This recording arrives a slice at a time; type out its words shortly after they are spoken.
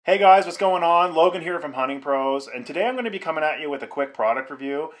Hey guys, what's going on? Logan here from Hunting Pros, and today I'm going to be coming at you with a quick product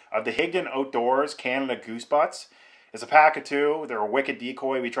review of the Higdon Outdoors Canada Goose butts. It's a pack of two. They're a wicked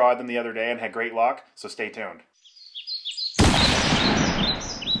decoy. We tried them the other day and had great luck, so stay tuned.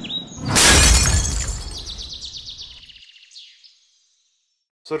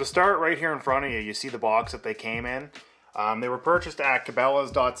 So to start, right here in front of you, you see the box that they came in. They were purchased at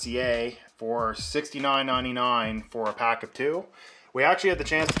cabela's.ca for $69.99 for a pack of two. We actually had the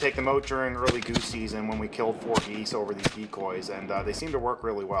chance to take them out during early goose season when we killed 4 geese over these decoys, and they seem to work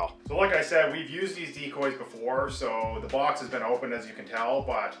really well. So like I said, we've used these decoys before, so the box has been opened as you can tell,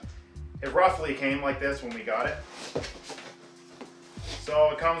 but it roughly came like this when we got it.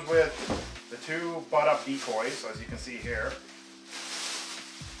 So it comes with the 2 butt-up decoys, as you can see here.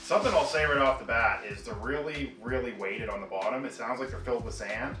 Something I'll say right off the bat is they're really, really weighted on the bottom. It sounds like they're filled with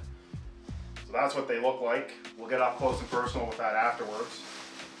sand. So that's what they look like. We'll get up close and personal with that afterwards.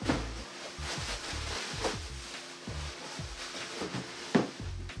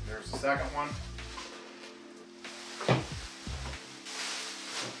 There's the second one.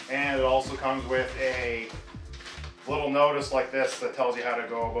 And it also comes with a little notice like this that tells you how to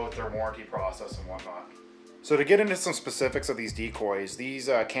go about their warranty process and whatnot. So to get into some specifics of these decoys, these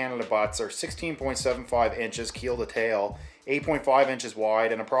Canada butts are 16.75 inches keel to tail, 8.5 inches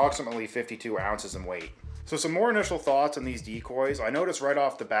wide, and approximately 52 ounces in weight. So some more initial thoughts on these decoys. I noticed right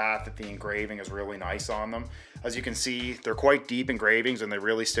off the bat that the engraving is really nice on them. As you can see, they're quite deep engravings and they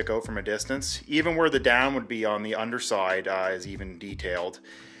really stick out from a distance. Even where the down would be on the underside is even detailed.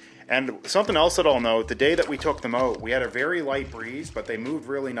 And something else that I'll note, the day that we took them out, we had a very light breeze, but they moved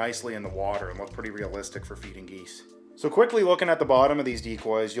really nicely in the water and looked pretty realistic for feeding geese. So quickly looking at the bottom of these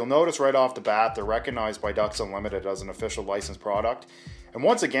decoys, you'll notice right off the bat, they're recognized by Ducks Unlimited as an official licensed product. And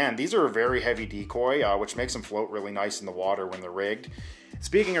once again, these are a very heavy decoy, which makes them float really nice in the water when they're rigged.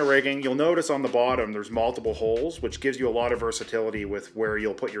 Speaking of rigging, you'll notice on the bottom there's multiple holes, which gives you a lot of versatility with where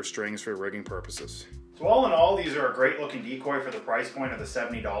you'll put your strings for rigging purposes. So all in all, these are a great looking decoy for the price point of the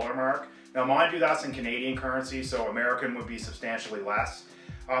 $70 mark. Now mind you, that's in Canadian currency, so American would be substantially less.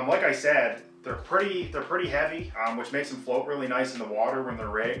 Like I said, they're pretty heavy, which makes them float really nice in the water when they're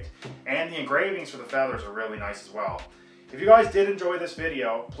rigged. And the engravings for the feathers are really nice as well. If you guys did enjoy this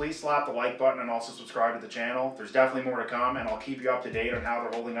video, please slap the like button and also subscribe to the channel. There's definitely more to come, and I'll keep you up to date on how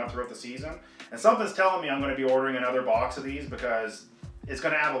they're holding up throughout the season. And something's telling me I'm going to be ordering another box of these because it's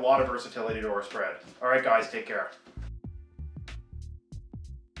going to add a lot of versatility to our spread. Alright guys, take care.